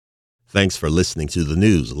Thanks for listening to the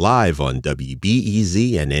news live on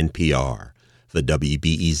WBEZ and NPR. The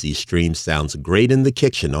WBEZ stream sounds great in the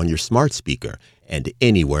kitchen on your smart speaker and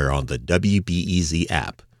anywhere on the WBEZ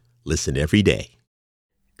app. Listen every day.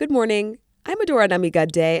 Good morning. I'm Adora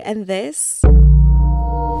Namigadde, and this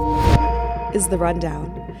is The Rundown.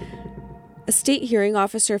 A state hearing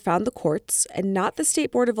officer found the courts, and not the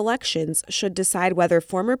State Board of Elections, should decide whether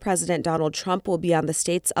former President Donald Trump will be on the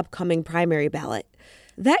state's upcoming primary ballot.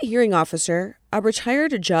 That hearing officer, a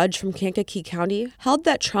retired judge from Kankakee County, held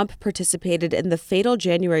that Trump participated in the fatal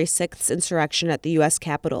January 6th insurrection at the U.S.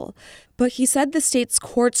 Capitol. But he said the state's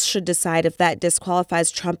courts should decide if that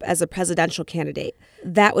disqualifies Trump as a presidential candidate.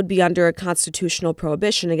 That would be under a constitutional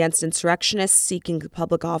prohibition against insurrectionists seeking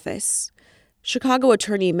public office. Chicago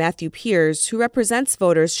attorney Matthew Piers, who represents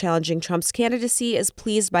voters challenging Trump's candidacy, is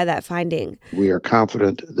pleased by that finding. We are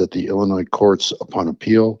confident that the Illinois courts, upon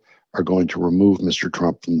appeal, are going to remove Mr.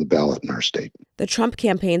 Trump from the ballot in our state. The Trump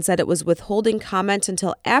campaign said it was withholding comment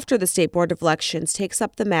until after the State Board of Elections takes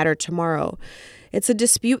up the matter tomorrow. It's a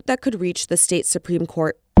dispute that could reach the state Supreme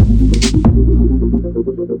Court.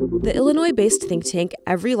 The Illinois-based think tank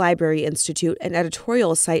EveryLibrary Institute and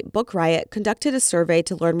editorial site Book Riot conducted a survey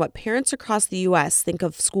to learn what parents across the U.S. think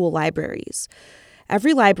of school libraries.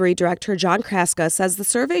 EveryLibrary director John Kraska says the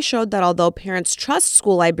survey showed that although parents trust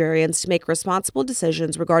school librarians to make responsible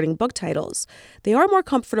decisions regarding book titles, they are more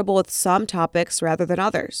comfortable with some topics rather than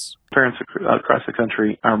others. Parents across the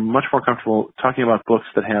country are much more comfortable talking about books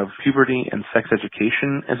that have puberty and sex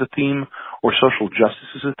education as a theme or social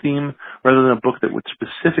justice as a theme, rather than a book that would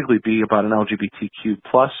specifically be about an LGBTQ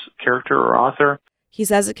plus character or author. He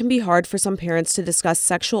says it can be hard for some parents to discuss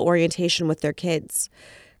sexual orientation with their kids.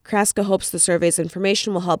 Kraska hopes the survey's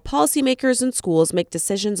information will help policymakers and schools make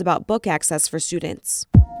decisions about book access for students.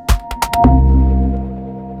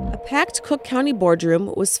 A packed Cook County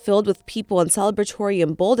boardroom was filled with people in celebratory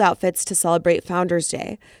and bold outfits to celebrate Founders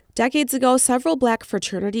Day. Decades ago, several Black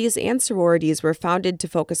fraternities and sororities were founded to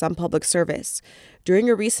focus on public service. During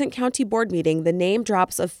a recent county board meeting, the name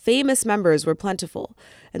drops of famous members were plentiful,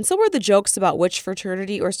 and so were the jokes about which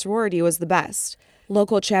fraternity or sorority was the best.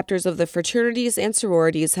 Local chapters of the fraternities and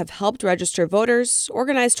sororities have helped register voters,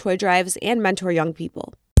 organize toy drives, and mentor young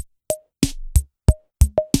people.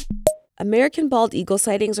 American bald eagle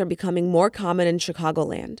sightings are becoming more common in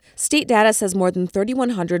Chicagoland. State data says more than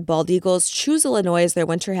 3,100 bald eagles choose Illinois as their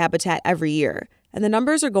winter habitat every year, and the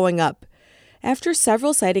numbers are going up. After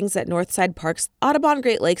several sightings at Northside Parks, Audubon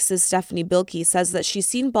Great Lakes' Stephanie Bilkey says that she's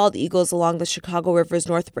seen bald eagles along the Chicago River's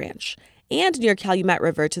North Branch and near Calumet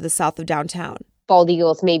River to the south of downtown. Bald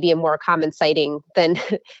eagles may be a more common sighting than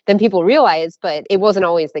people realize, but it wasn't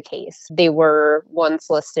always the case. They were once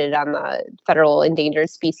listed on the federal endangered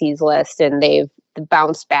species list, and they've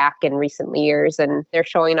bounced back in recent years, and they're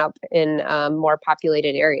showing up in more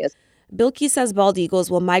populated areas. Bilkey says bald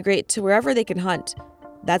eagles will migrate to wherever they can hunt.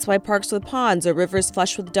 That's why parks with ponds or rivers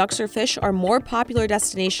flush with ducks or fish are more popular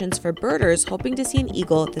destinations for birders hoping to see an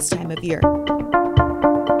eagle at this time of year.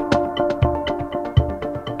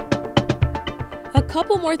 A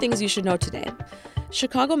couple more things you should know today.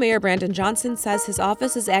 Chicago Mayor Brandon Johnson says his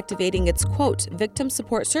office is activating its, quote, victim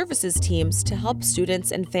support services teams to help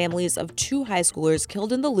students and families of 2 high schoolers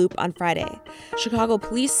killed in the Loop on Friday. Chicago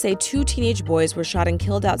police say 2 teenage boys were shot and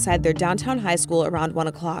killed outside their downtown high school around 1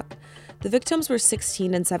 o'clock. The victims were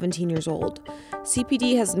 16 and 17 years old.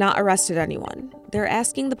 CPD has not arrested anyone. They're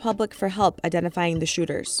asking the public for help identifying the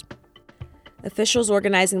shooters. Officials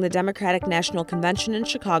organizing the Democratic National Convention in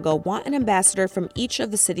Chicago want an ambassador from each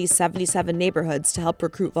of the city's 77 neighborhoods to help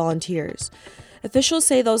recruit volunteers. Officials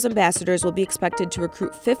say those ambassadors will be expected to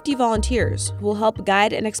recruit 50 volunteers who will help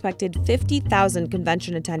guide an expected 50,000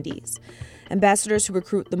 convention attendees. Ambassadors who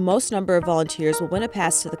recruit the most number of volunteers will win a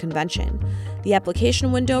pass to the convention. The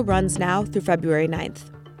application window runs now through February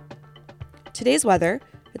 9th. Today's weather.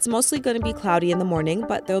 It's mostly going to be cloudy in the morning,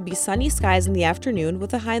 but there will be sunny skies in the afternoon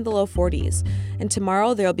with a high in the low 40s. And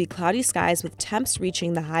tomorrow there will be cloudy skies with temps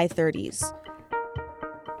reaching the high 30s.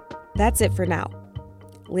 That's it for now.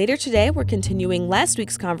 Later today, we're continuing last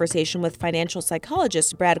week's conversation with financial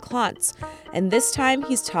psychologist Brad Klontz, and this time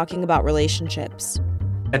he's talking about relationships.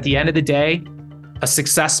 At the end of the day, a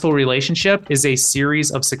successful relationship is a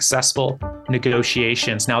series of successful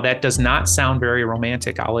negotiations. Now, that does not sound very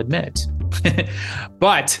romantic, I'll admit.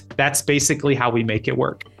 But that's basically how we make it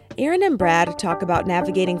work. Aaron and Brad talk about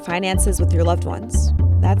navigating finances with your loved ones.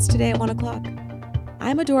 That's today at 1 o'clock.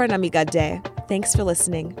 I'm Adora Namigadde. Thanks for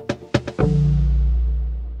listening.